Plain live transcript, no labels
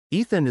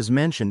Ethan is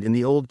mentioned in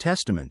the Old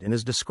Testament and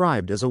is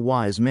described as a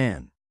wise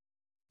man.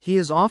 He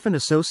is often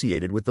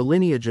associated with the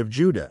lineage of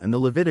Judah and the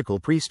Levitical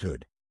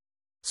priesthood.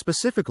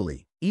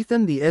 Specifically,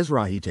 Ethan the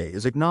Ezrahite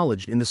is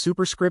acknowledged in the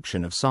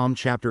superscription of Psalm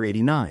chapter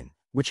 89,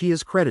 which he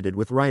is credited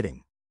with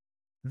writing.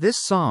 This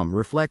psalm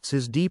reflects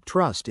his deep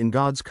trust in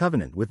God's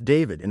covenant with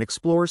David and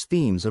explores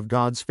themes of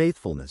God's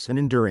faithfulness and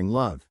enduring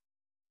love.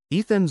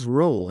 Ethan's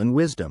role and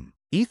wisdom.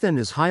 Ethan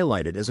is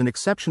highlighted as an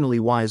exceptionally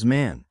wise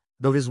man,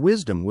 though his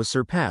wisdom was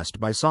surpassed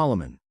by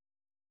Solomon.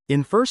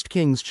 In 1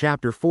 Kings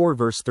chapter 4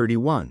 verse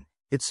 31,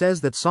 it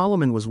says that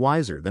Solomon was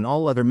wiser than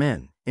all other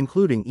men,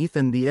 including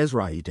Ethan the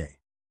Ezrahite.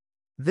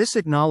 This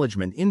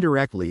acknowledgment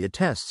indirectly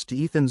attests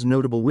to Ethan's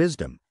notable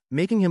wisdom,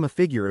 making him a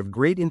figure of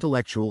great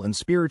intellectual and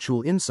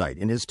spiritual insight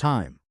in his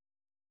time.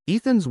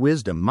 Ethan's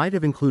wisdom might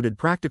have included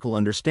practical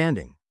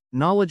understanding,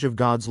 knowledge of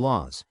God's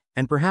laws,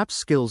 and perhaps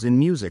skills in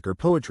music or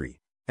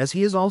poetry, as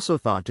he is also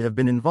thought to have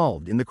been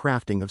involved in the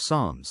crafting of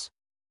psalms.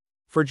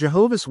 For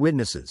Jehovah's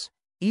Witnesses,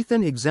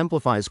 Ethan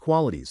exemplifies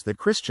qualities that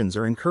Christians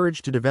are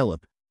encouraged to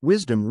develop: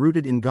 wisdom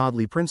rooted in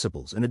godly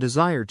principles and a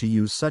desire to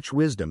use such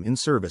wisdom in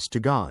service to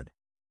God.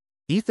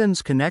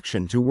 Ethan's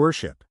connection to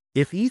worship.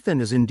 If Ethan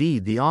is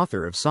indeed the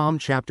author of Psalm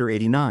chapter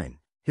 89,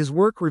 his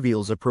work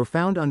reveals a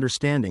profound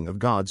understanding of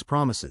God's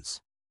promises.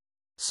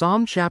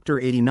 Psalm chapter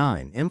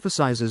 89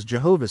 emphasizes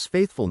Jehovah's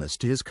faithfulness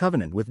to his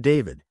covenant with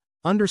David,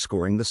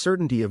 underscoring the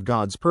certainty of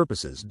God's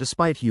purposes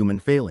despite human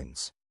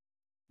failings.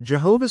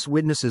 Jehovah's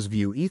Witnesses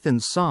view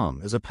Ethan's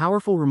psalm as a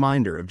powerful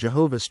reminder of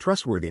Jehovah's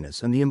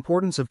trustworthiness and the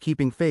importance of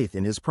keeping faith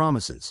in his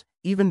promises,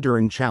 even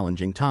during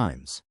challenging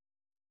times.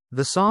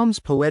 The psalm's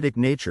poetic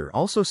nature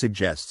also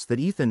suggests that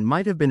Ethan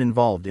might have been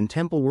involved in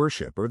temple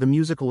worship or the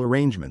musical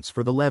arrangements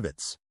for the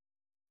Levites.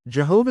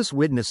 Jehovah's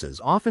Witnesses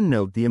often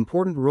note the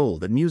important role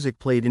that music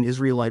played in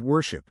Israelite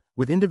worship,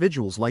 with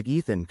individuals like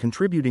Ethan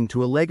contributing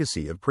to a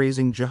legacy of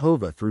praising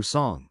Jehovah through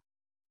song.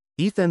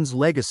 Ethan's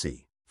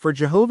legacy. For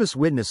Jehovah's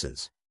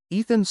Witnesses,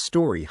 Ethan's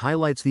story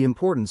highlights the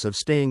importance of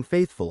staying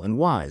faithful and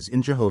wise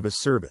in Jehovah's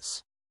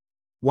service.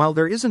 While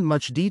there isn't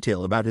much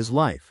detail about his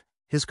life,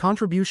 his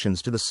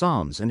contributions to the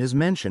Psalms and his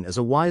mention as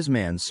a wise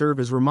man serve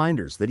as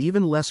reminders that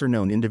even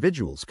lesser-known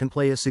individuals can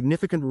play a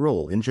significant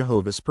role in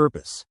Jehovah's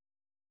purpose.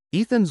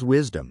 Ethan's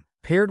wisdom,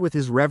 paired with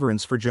his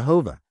reverence for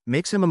Jehovah,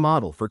 makes him a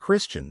model for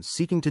Christians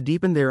seeking to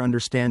deepen their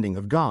understanding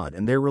of God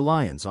and their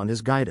reliance on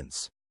his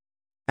guidance.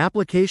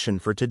 Application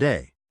for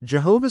today.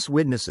 Jehovah's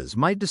Witnesses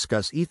might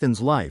discuss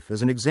Ethan's life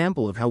as an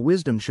example of how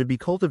wisdom should be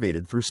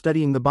cultivated through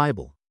studying the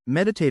Bible,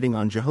 meditating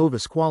on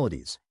Jehovah's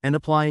qualities, and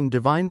applying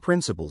divine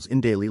principles in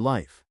daily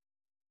life.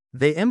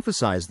 They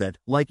emphasize that,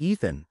 like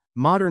Ethan,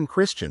 modern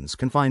Christians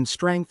can find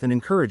strength and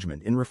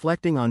encouragement in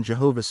reflecting on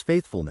Jehovah's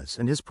faithfulness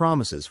and his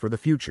promises for the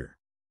future.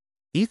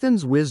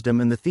 Ethan's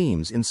wisdom and the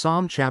themes in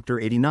Psalm chapter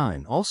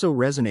 89 also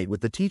resonate with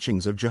the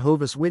teachings of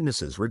Jehovah's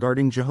Witnesses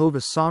regarding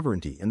Jehovah's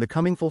sovereignty and the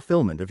coming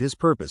fulfillment of his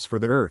purpose for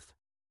the earth.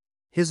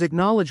 His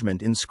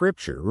acknowledgment in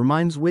Scripture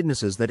reminds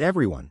witnesses that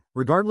everyone,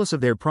 regardless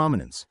of their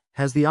prominence,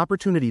 has the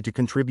opportunity to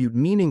contribute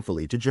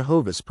meaningfully to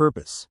Jehovah's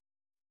purpose.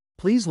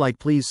 Please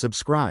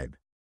subscribe.